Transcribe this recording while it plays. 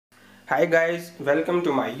Hi guys, welcome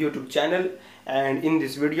to my YouTube channel, and in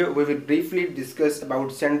this video we will briefly discuss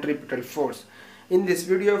about centripetal force. In this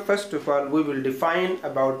video, first of all, we will define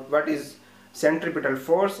about what is centripetal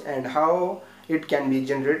force and how it can be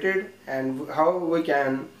generated and how we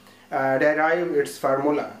can derive its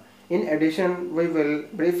formula. In addition, we will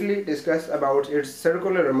briefly discuss about its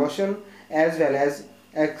circular motion as well as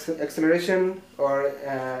acceleration or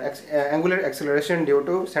angular acceleration due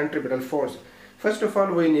to centripetal force. First of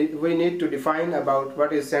all, we need to define about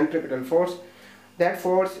what is centripetal force. That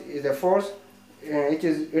force is a force it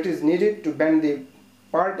is needed to bend the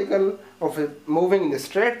particle of moving in the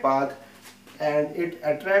straight path, and it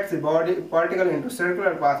attracts the particle into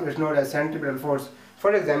circular path. Is known as centripetal force.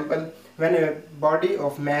 For example, when a body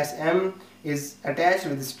of mass m is attached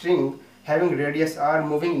with a string having radius r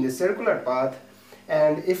moving in the circular path,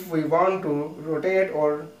 and if we want to rotate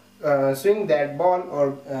or swing that ball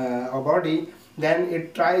or a body, then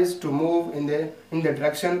it tries to move in the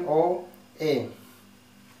direction OA.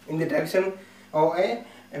 In the direction OA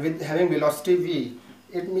with having velocity v.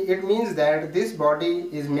 It means that this body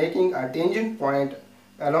is making a tangent point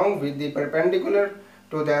along with the perpendicular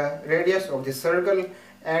to the radius of the circle,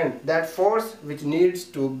 and that force which needs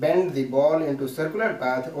to bend the ball into circular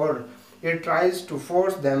path, or it tries to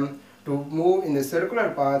force them to move in the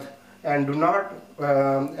circular path and do not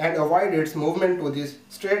and avoid its movement to this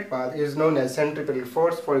straight path, is known as centripetal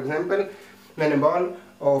force. For example, when a ball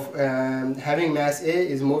of having mass A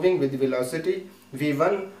is moving with velocity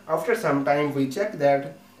v1, after some time we check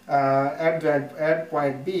that at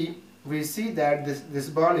point B we see that this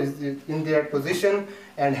ball is in their position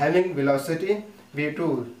and having velocity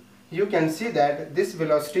v2. You can see that this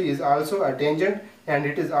velocity is also a tangent and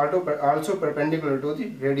it is also perpendicular to the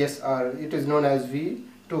radius r. It is known as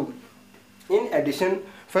v2. In addition,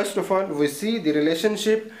 first of all, we see the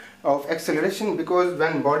relationship of acceleration, because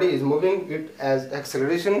when body is moving, it as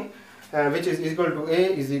acceleration which is equal to A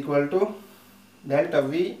is equal to delta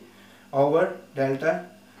V over delta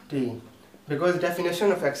T, because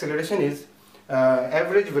definition of acceleration is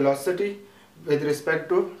average velocity with respect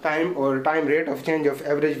to time, or time rate of change of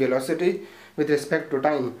average velocity with respect to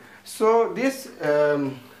time. So this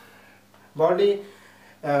body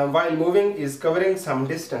while moving is covering some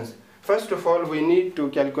distance. First of all, we need to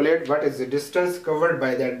calculate what is the distance covered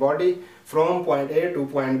by that body from point A to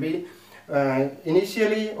point B.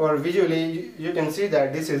 Initially or visually, you can see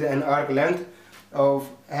that this is an arc length of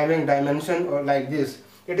having dimension or like this.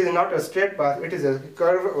 It is not a straight path, it is a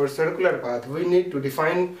curve or circular path. We need to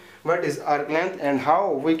define what is arc length and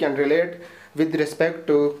how we can relate with respect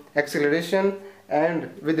to acceleration and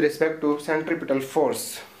with respect to centripetal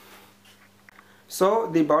force. So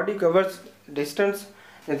the body covers distance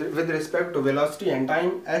with respect to velocity and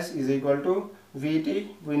time. S is equal to Vt.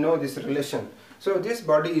 We know this relation. So this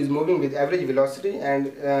body is moving with average velocity,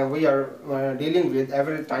 and we are dealing with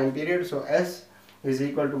average time period. So S is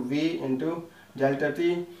equal to V into delta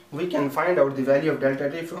T. We can find out the value of delta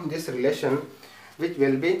T from this relation, which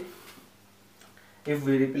will be, if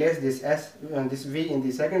we replace this S and this V in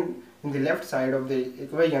the left side of the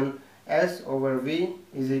equation, S over V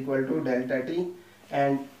is equal to delta T,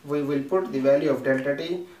 and we will put the value of delta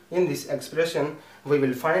T in this expression. We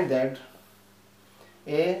will find that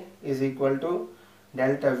A is equal to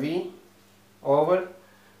delta V over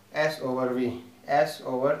S over V, S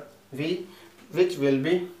over V, which will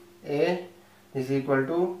be A is equal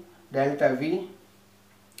to delta V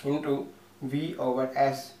into V over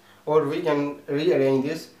S, or we can rearrange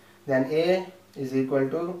this, then A is equal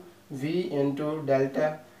to V into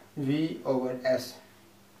delta V over S.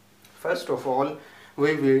 First of all,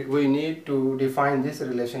 we need to define this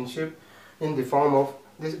relationship in the form of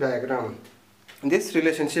this diagram. This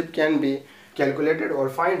relationship can be calculated or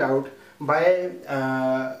find out by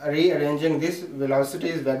rearranging this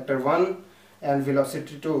velocities vector 1 and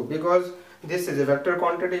velocity 2, because this is a vector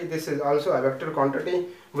quantity, this is also a vector quantity.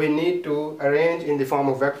 We need to arrange in the form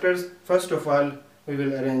of vectors. First of all, we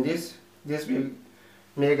will arrange this will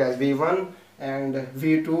make as v1, and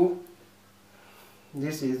v2,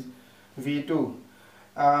 this is v2.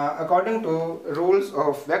 According to rules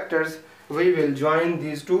of vectors, we will join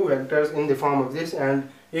these two vectors in the form of this, and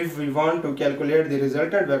if we want to calculate the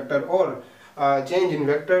resultant vector or change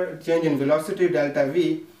in velocity delta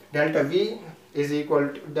V is equal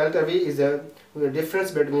to, delta V is a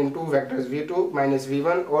difference between two vectors v2 minus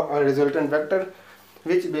v1, or a resultant vector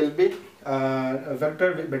which will be a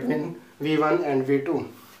vector between v1 and v2.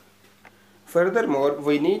 Furthermore,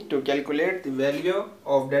 we need to calculate the value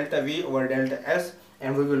of delta V over delta S,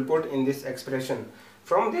 and we will put in this expression.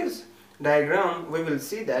 From this, diagram, we will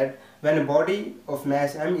see that when a body of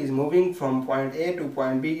mass m is moving from point A to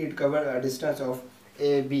point B, it covers a distance of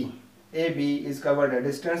AB. AB is covered a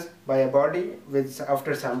distance by a body with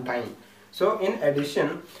after some time. So in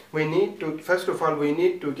addition, we need to, first of all, we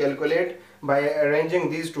need to calculate by arranging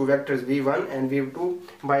these two vectors v1 and v2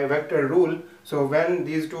 by vector rule. So when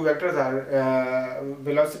these two vectors are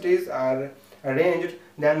velocities are arranged,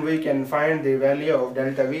 then we can find the value of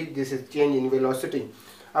delta v. This is change in velocity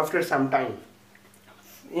after some time.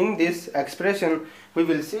 In this expression, we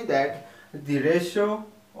will see that the ratio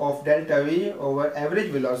of delta v over average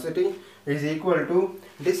velocity is equal to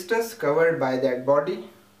distance covered by that body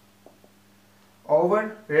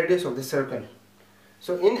over radius of the circle.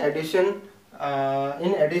 So in addition,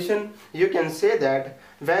 you can say that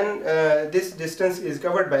when this distance is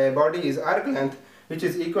covered by a body is arc length, which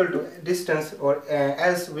is equal to distance, or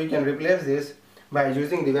s, we can replace this by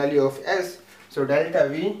using the value of s. So delta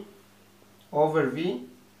v over v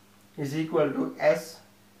is equal to s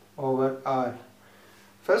over r.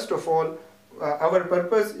 First of all, our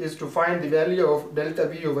purpose is to find the value of delta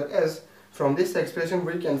v over s. From this expression,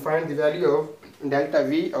 we can find the value of delta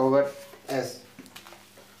v over s.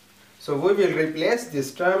 So we will replace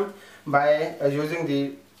this term by using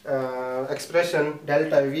the expression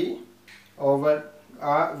delta v over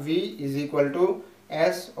v is equal to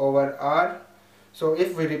s over r. So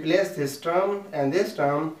if we replace this term and this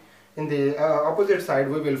term in the opposite side,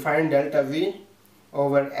 we will find delta v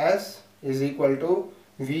over s is equal to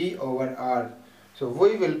v over r. So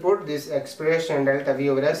we will put this expression delta v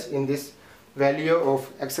over s in this value of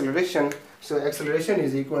acceleration. So acceleration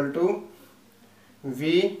is equal to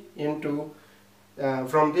v into,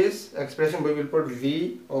 from this expression we will put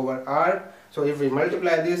v over r. So if we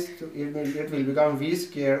multiply this, it will become v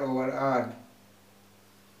square over r.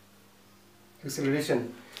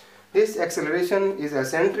 Acceleration. This acceleration is a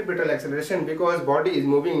centripetal acceleration because body is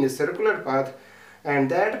moving in a circular path,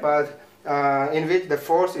 and that path in which the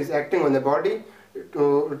force is acting on the body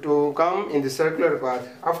to come in the circular path.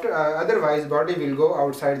 After otherwise body will go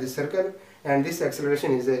outside the circle, and this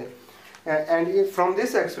acceleration is a from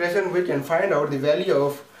this expression we can find out the value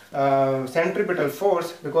of centripetal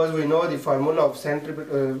force, because we know the formula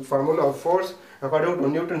of force according to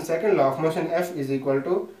Newton's second law of motion. F is equal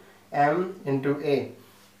to m into a.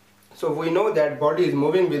 So we know that body is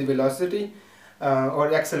moving with velocity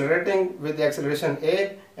or accelerating with the acceleration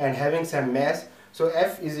a and having some mass. So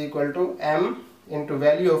F is equal to m into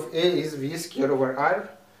value of a is v square over r,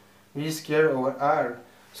 v square over r.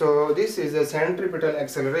 So this is a centripetal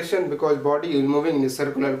acceleration because body is moving in a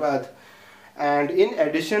circular path. And in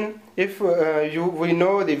addition, if we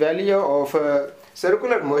know the value of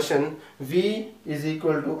circular motion, v is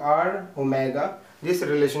equal to r omega. This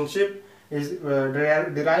relationship is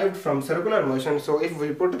derived from circular motion. So if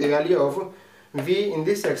we put the value of v in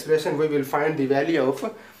this expression, we will find the value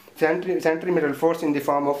of centripetal force in the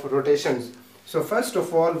form of rotations. So first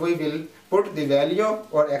of all, we will put the value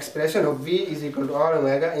or expression of v is equal to r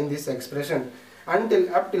omega in this expression. Up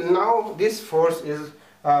till now, this force is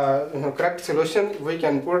correct solution. We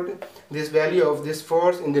can put this value of this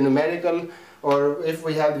force in the numerical, or if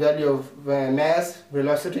we have the value of mass,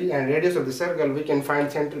 velocity and radius of the circle, we can find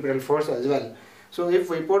centripetal force as well. So if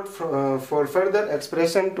we put for further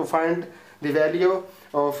expression to find the value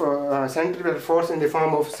of centripetal force in the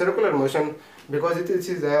form of circular motion, because it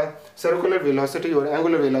is a circular velocity or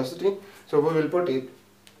angular velocity, so we will put it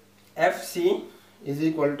F.Sc is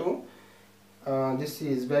equal to, this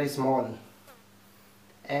is very small,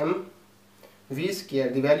 m v square,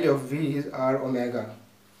 the value of v is r omega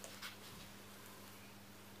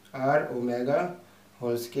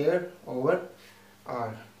whole square over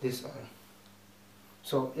r, this r.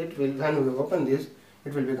 So it will, when we open this,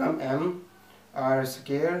 it will become m r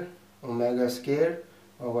square omega square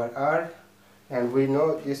over r, and we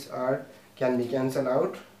know this r can be cancelled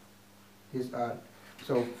out, this r.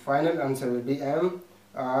 So final answer will be m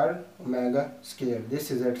r omega square.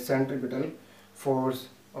 This is a centripetal force,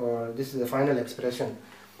 or this is the final expression.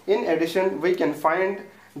 In addition, we can find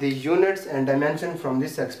the units and dimension from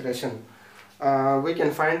this expression. We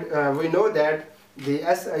can find, we know that the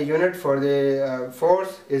SI unit for the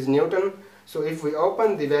force is Newton. So if we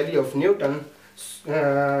open the value of Newton,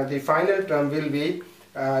 the final term will be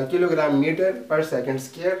kilogram meter per second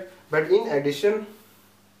square. But in addition,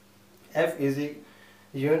 F is the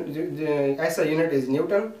SI unit is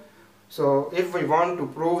Newton. So if we want to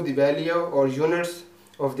prove the value or units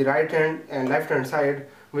of the right hand and left hand side,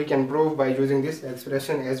 we can prove by using this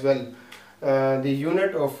expression as well. The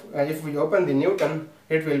unit of, if we open the Newton,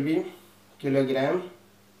 it will be kilogram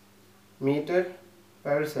meter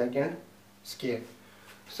per second square.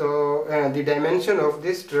 So the dimension of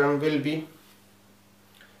this term will be,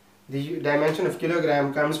 the dimension of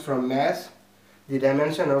kilogram comes from mass, the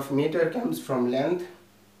dimension of meter comes from length,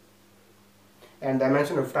 and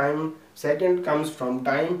dimension of time second comes from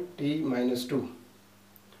time t minus 2.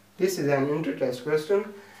 This is an intertest question,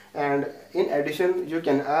 and in addition you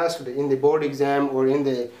can ask in the board exam or in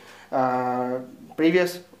the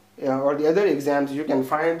previous or the other exams, you can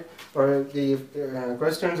find the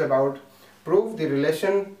questions about prove the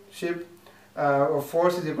relationship of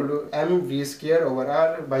force is equal to mv square over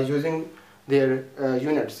r by using their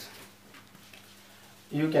units.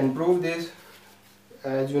 You can prove this,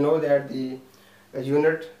 as you know that the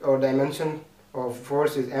unit or dimension of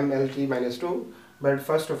force is mlt minus 2, but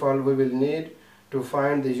first of all we will need to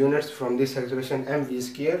find the units from this expression mv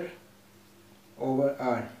square over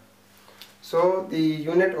r. So the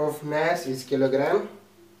unit of mass is kilogram.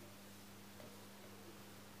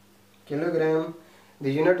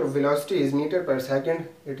 The unit of velocity is meter per second.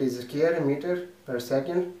 It is square meter per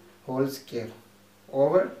second whole square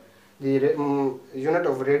over the unit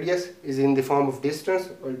of radius is in the form of distance,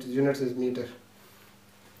 or its units is meter.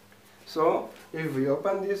 So if we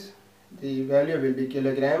open this, the value will be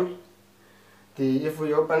kilogram. If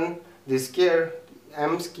we open the square,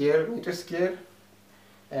 m square meter square,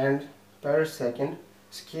 and per second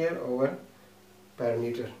square over per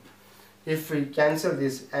meter. If we cancel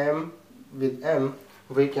this m with m,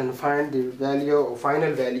 we can find the value or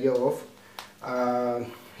final value of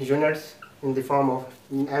units in the form of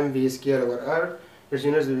mv square over r. Its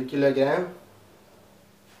units will be kilogram,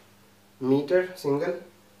 meter single,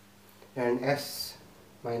 and s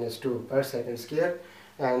minus 2 per second square.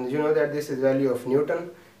 And you know that this is value of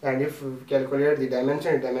Newton, and if we calculate the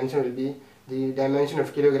dimension will be the dimension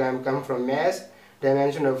of kilogram come from mass,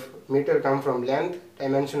 dimension of meter come from length,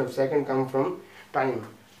 dimension of second come from time.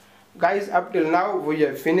 Guys, up till now we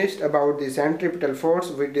have finished about the centripetal force.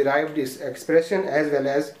 We derived this expression, as well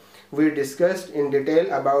as we discussed in detail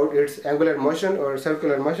about its angular motion or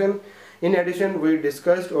circular motion. In addition, we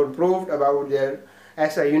discussed or proved about their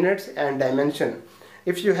SI units and dimension.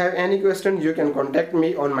 If you have any questions, you can contact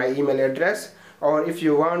me on my email address, or if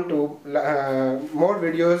you want to more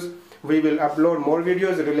videos, we will upload more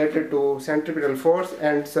videos related to centripetal force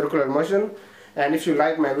and circular motion. And if you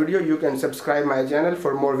like my video, you can subscribe my channel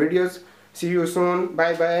for more videos. See you soon.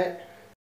 Bye bye.